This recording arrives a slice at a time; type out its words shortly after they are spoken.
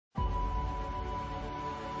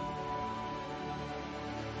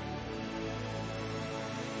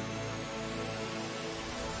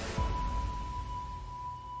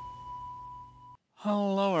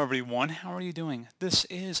Hello everyone, how are you doing? This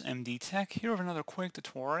is MD Tech here with another quick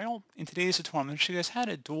tutorial. In today's tutorial, I'm going to show you guys how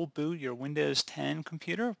to dual boot your Windows 10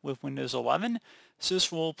 computer with Windows 11. So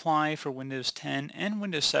this will apply for Windows 10 and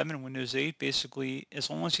Windows 7 and Windows 8. Basically, as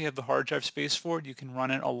long as you have the hard drive space for it, you can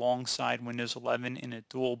run it alongside Windows 11 in a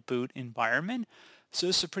dual boot environment. So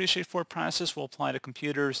this is a pretty straightforward process. Will apply to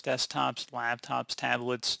computers, desktops, laptops,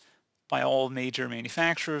 tablets, by all major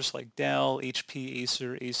manufacturers like Dell, HP,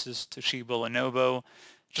 Acer, Asus, Toshiba, Lenovo.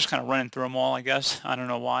 Just kind of running through them all, I guess. I don't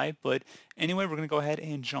know why. But anyway, we're going to go ahead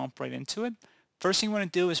and jump right into it. First thing you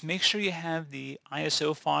want to do is make sure you have the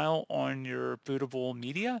ISO file on your bootable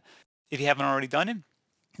media. If you haven't already done it,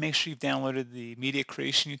 make sure you've downloaded the media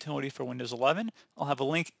creation utility for Windows 11. I'll have a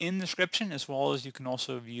link in the description, as well as you can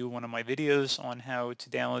also view one of my videos on how to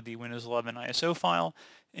download the Windows 11 ISO file,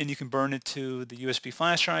 and you can burn it to the USB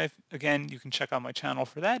flash drive. Again, you can check out my channel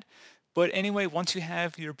for that. But anyway, once you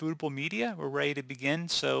have your bootable media, we're ready to begin.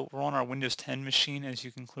 So we're on our Windows 10 machine, as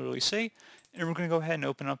you can clearly see, and we're going to go ahead and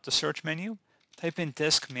open up the search menu. Type in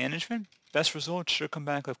disk management. Best result should come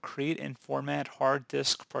back with create and format hard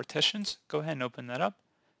disk partitions. Go ahead and open that up.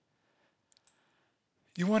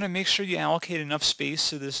 You want to make sure you allocate enough space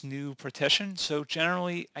to this new partition. So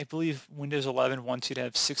generally, I believe Windows 11 wants you to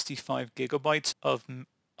have 65 gigabytes of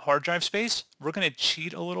hard drive space. We're going to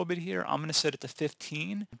cheat a little bit here. I'm going to set it to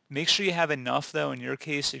 15. Make sure you have enough, though. In your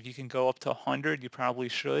case, if you can go up to 100, you probably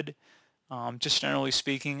should. Just generally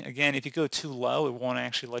speaking, again, if you go too low, it won't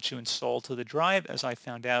actually let you install to the drive, as I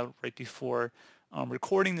found out right before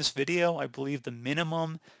recording this video. I believe the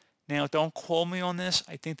minimum, now don't quote me on this,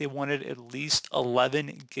 I think they wanted at least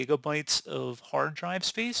 11 gigabytes of hard drive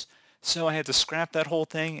space. So I had to scrap that whole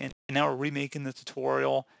thing, and now we're remaking the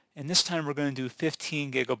tutorial, and this time we're going to do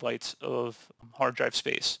 15 gigabytes of hard drive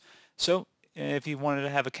space. So if you wanted to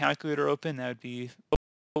have a calculator open, that would be,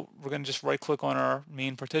 we're going to just right click on our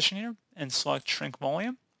main partition here and select shrink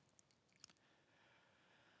volume.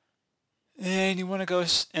 And you want to go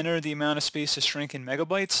enter the amount of space to shrink in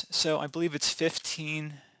megabytes. So I believe it's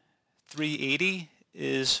 15,380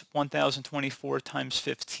 is 1024 times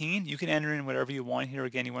 15. You can enter in whatever you want here.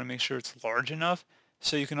 Again, you want to make sure it's large enough.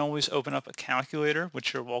 So you can always open up a calculator,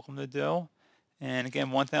 which you're welcome to do. And again,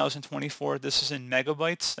 1024, this is in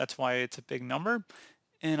megabytes. That's why it's a big number.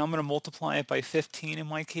 And I'm going to multiply it by 15 in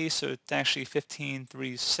my case, so it's actually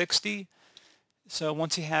 15,360. So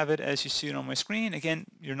once you have it as you see it on my screen, again,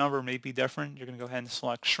 your number may be different. You're going to go ahead and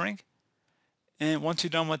select shrink. And once you're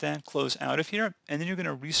done with that, close out of here. And then you're going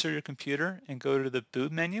to restart your computer and go to the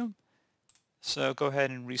boot menu. So go ahead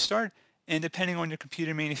and restart. And depending on your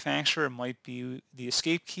computer manufacturer, it might be the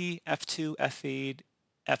escape key, F2, F8,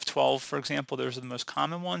 F12, for example. Those are the most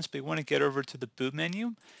common ones. But you want to get over to the boot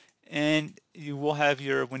menu, and you will have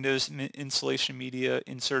your Windows installation media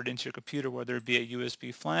inserted into your computer, whether it be a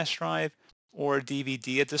USB flash drive or a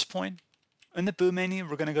DVD at this point. In the boot menu,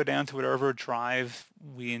 we're going to go down to whatever drive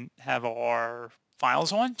we have our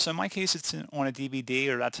files on. So in my case, it's on a DVD,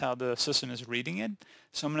 or that's how the system is reading it.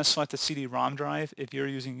 So I'm going to select the CD-ROM drive. If you're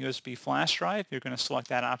using USB flash drive, you're going to select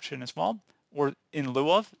that option as well, or in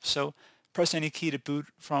lieu of. So press any key to boot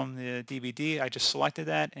from the DVD. I just selected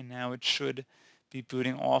that, and now it should be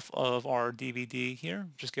booting off of our DVD here.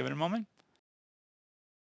 Just give it a moment.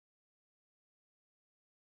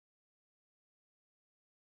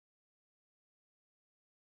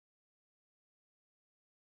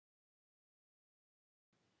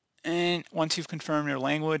 And once you've confirmed your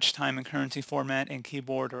language, time and currency format, and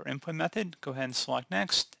keyboard or input method, go ahead and select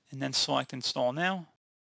next, and then select install now.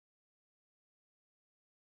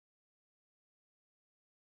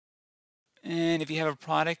 And if you have a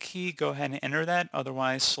product key, go ahead and enter that.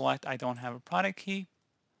 Otherwise, select I don't have a product key.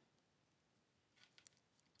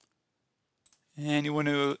 And you want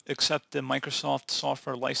to accept the Microsoft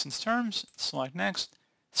software license terms. Select next.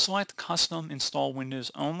 Select custom install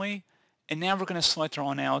Windows only. And now we're going to select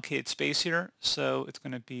our unallocated space here. So it's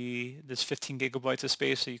going to be this 15 gigabytes of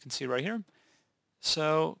space that you can see right here.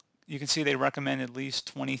 So you can see they recommend at least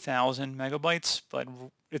 20,000 megabytes, but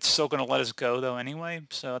it's still going to let us go though anyway.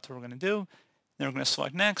 So that's what we're going to do. Then we're going to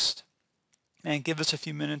select next and give us a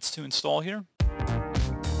few minutes to install here.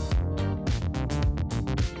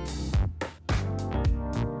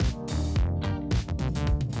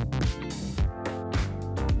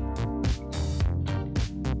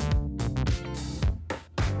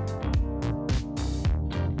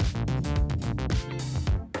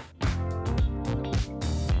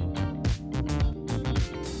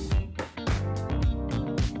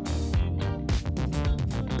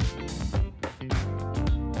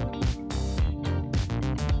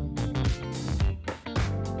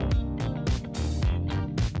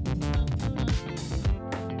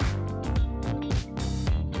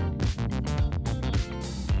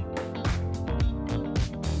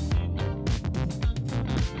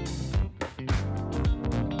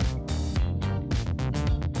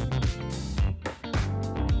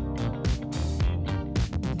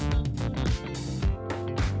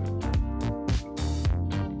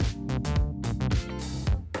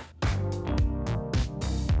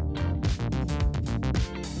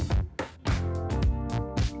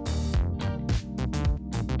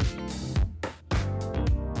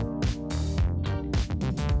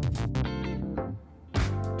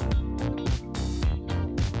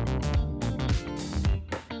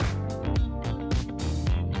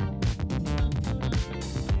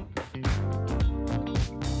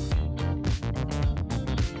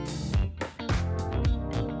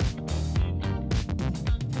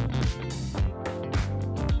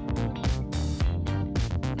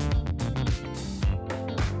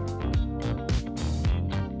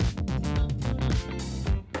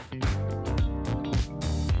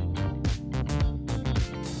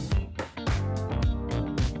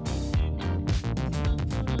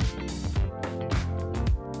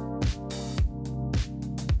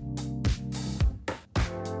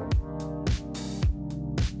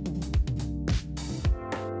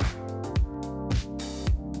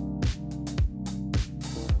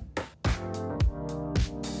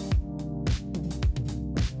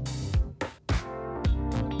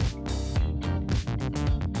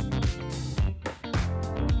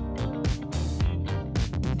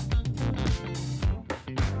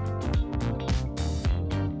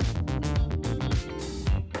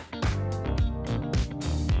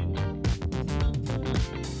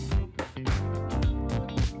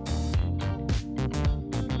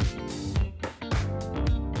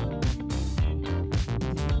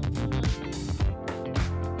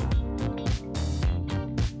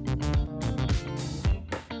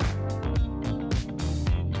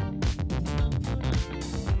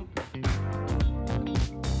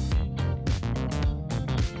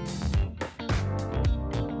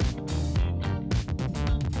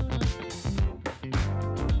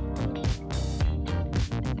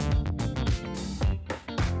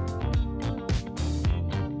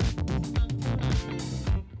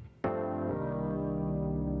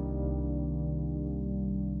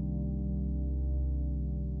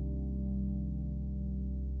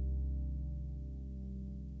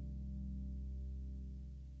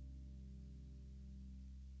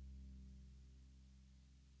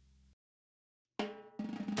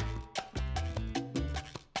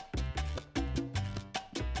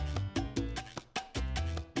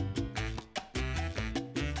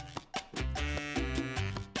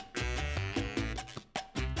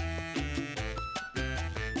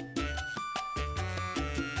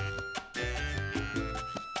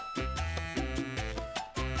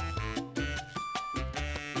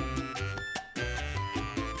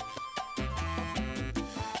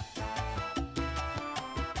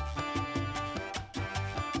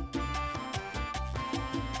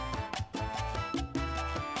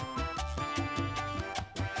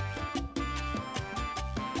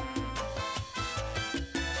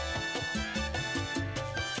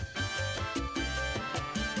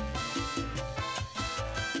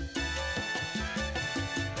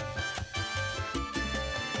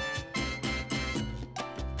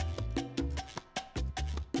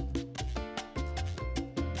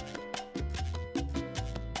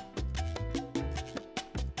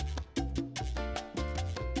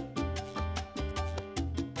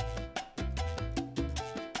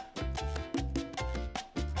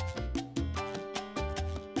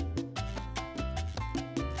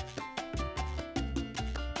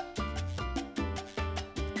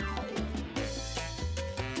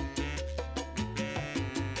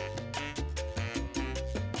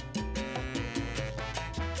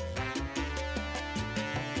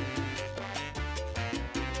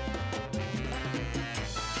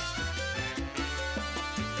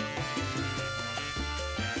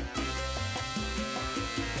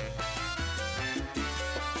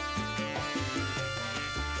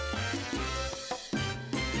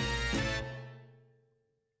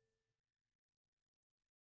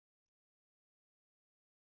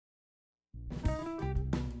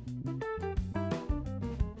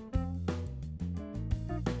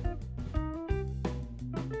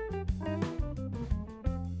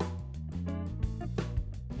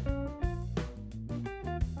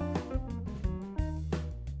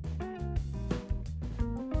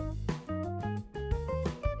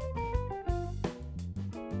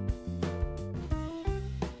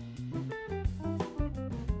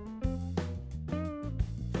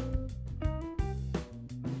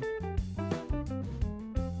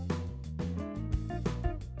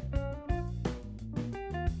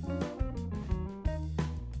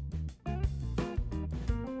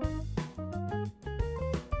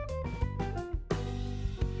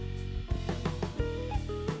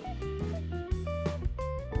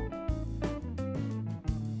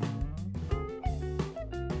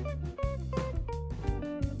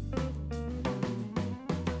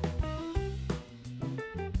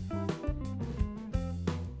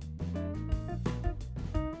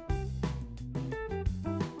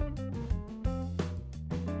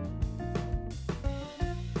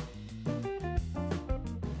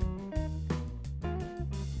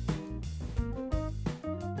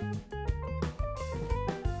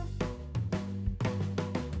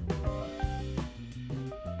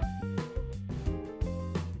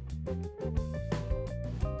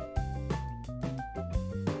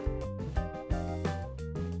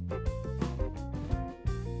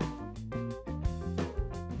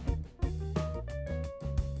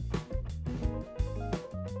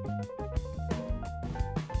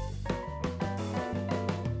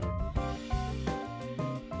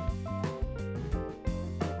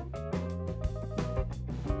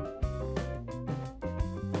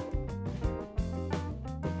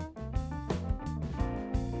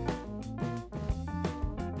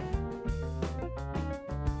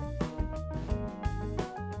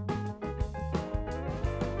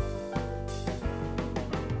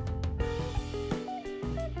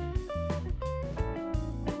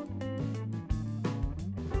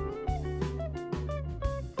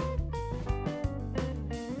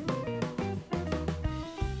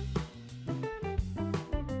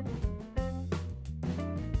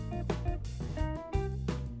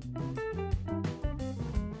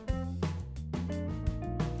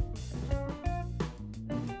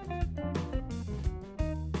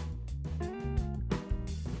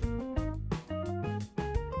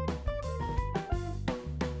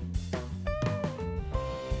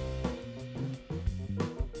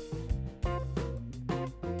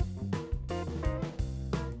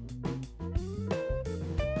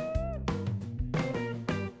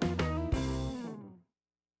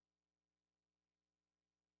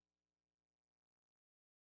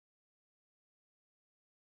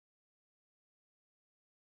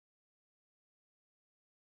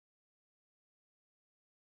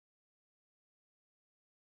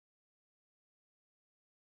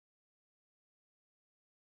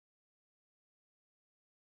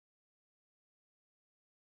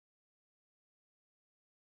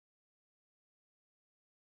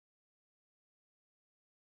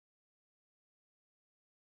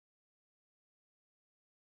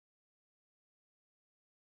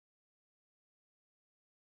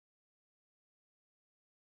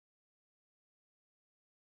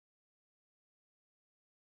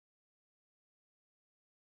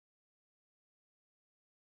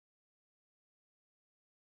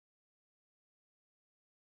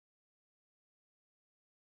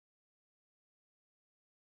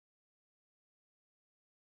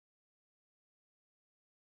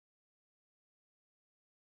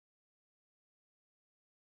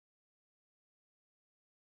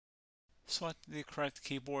 Select the correct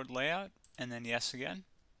keyboard layout and then yes again.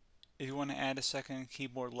 If you want to add a second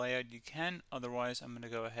keyboard layout, you can. Otherwise, I'm going to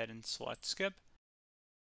go ahead and select skip.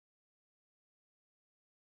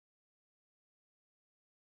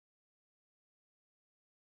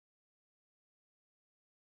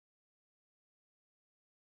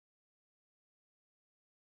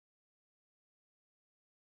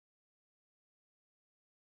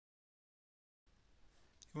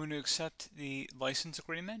 You want to accept the license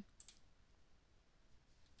agreement.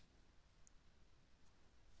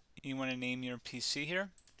 You want to name your PC here.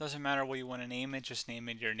 Doesn't matter what you want to name it, just name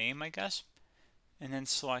it your name, I guess. And then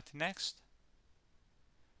select next.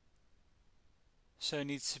 So it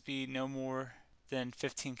needs to be no more than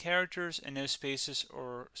 15 characters and no spaces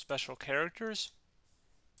or special characters.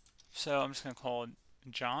 So I'm just going to call it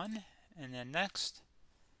John and then next.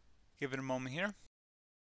 Give it a moment here.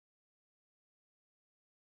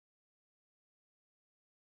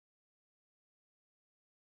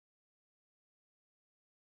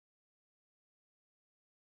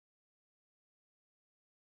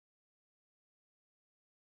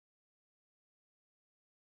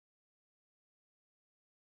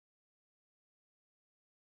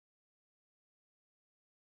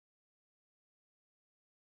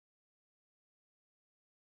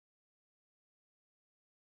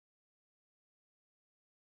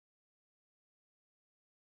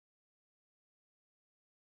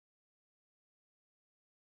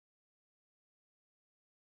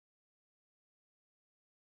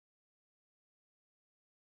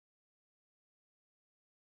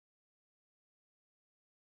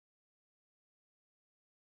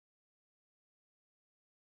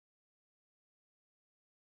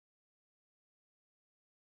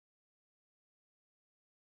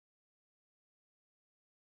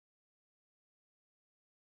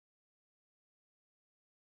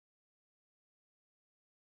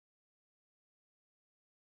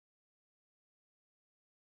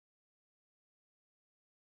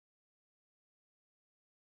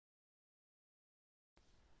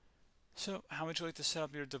 So how would you like to set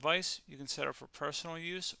up your device? You can set up for personal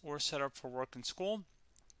use or set up for work and school.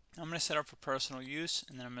 I'm going to set up for personal use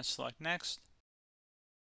and then I'm going to select next.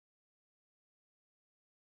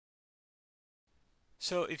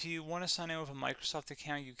 So if you want to sign in with a Microsoft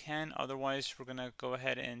account, you can. Otherwise, we're going to go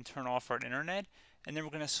ahead and turn off our internet. And then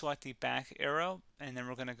we're going to select the back arrow. And then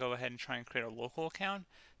we're going to go ahead and try and create a local account.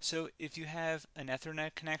 So if you have an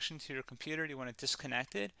Ethernet connection to your computer, you want to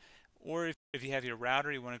disconnect it. Or if you have your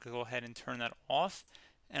router, you want to go ahead and turn that off.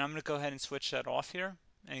 And I'm going to go ahead and switch that off here.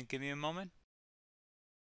 And give me a moment.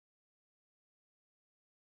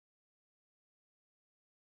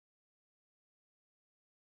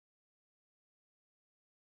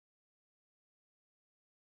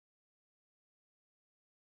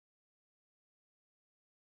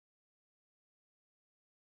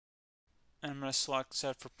 And I'm going to select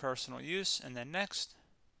set for personal use and then next.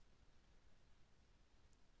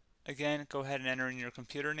 Again, go ahead and enter in your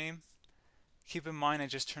computer name. Keep in mind I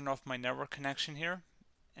just turned off my network connection here,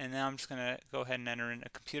 and now I'm just going to go ahead and enter in a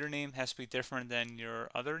computer name. It has to be different than your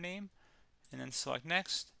other name, and then select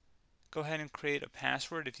next. Go ahead and create a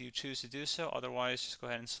password if you choose to do so. Otherwise, just go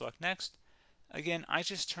ahead and select next. Again, I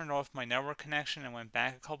just turned off my network connection and went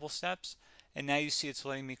back a couple steps, and now you see it's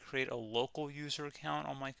letting me create a local user account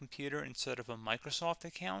on my computer instead of a Microsoft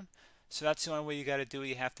account. So that's the only way you got to do it.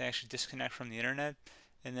 You have to actually disconnect from the internet,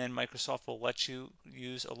 and then Microsoft will let you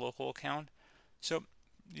use a local account. So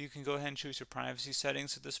you can go ahead and choose your privacy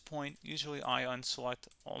settings at this point. Usually I unselect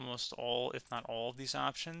almost all, if not all of these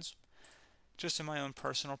options, just in my own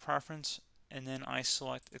personal preference, and then I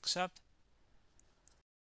select accept.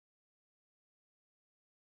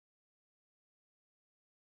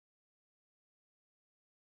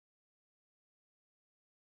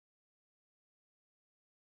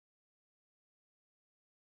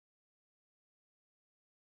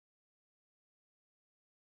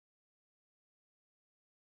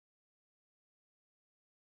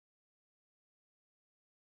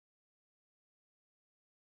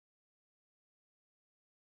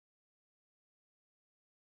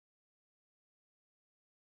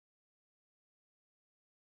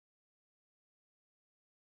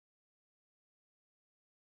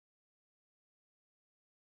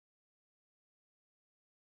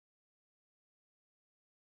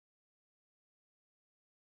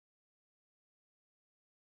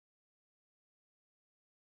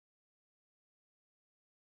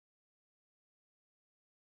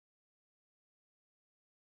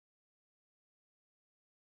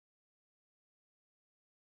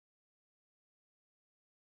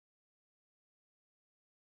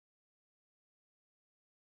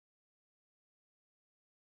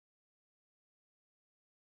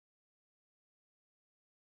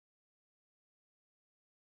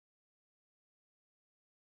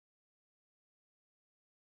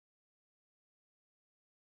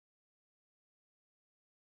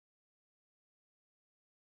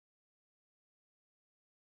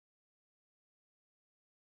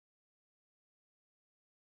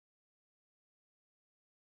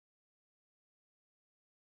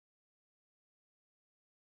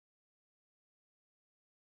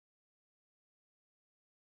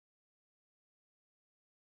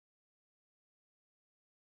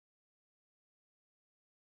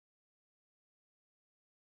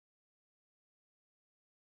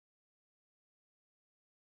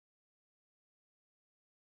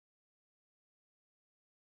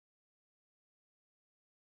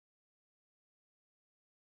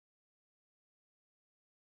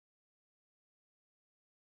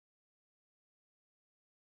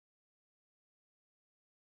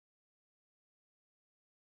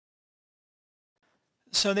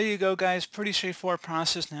 So there you go, guys. Pretty straightforward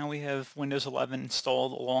process. Now we have Windows 11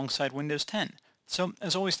 installed alongside Windows 10. So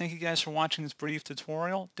as always, thank you guys for watching this brief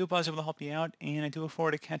tutorial. Do hope I was able to help you out, and I do look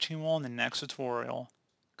forward to catching you all in the next tutorial.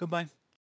 Goodbye.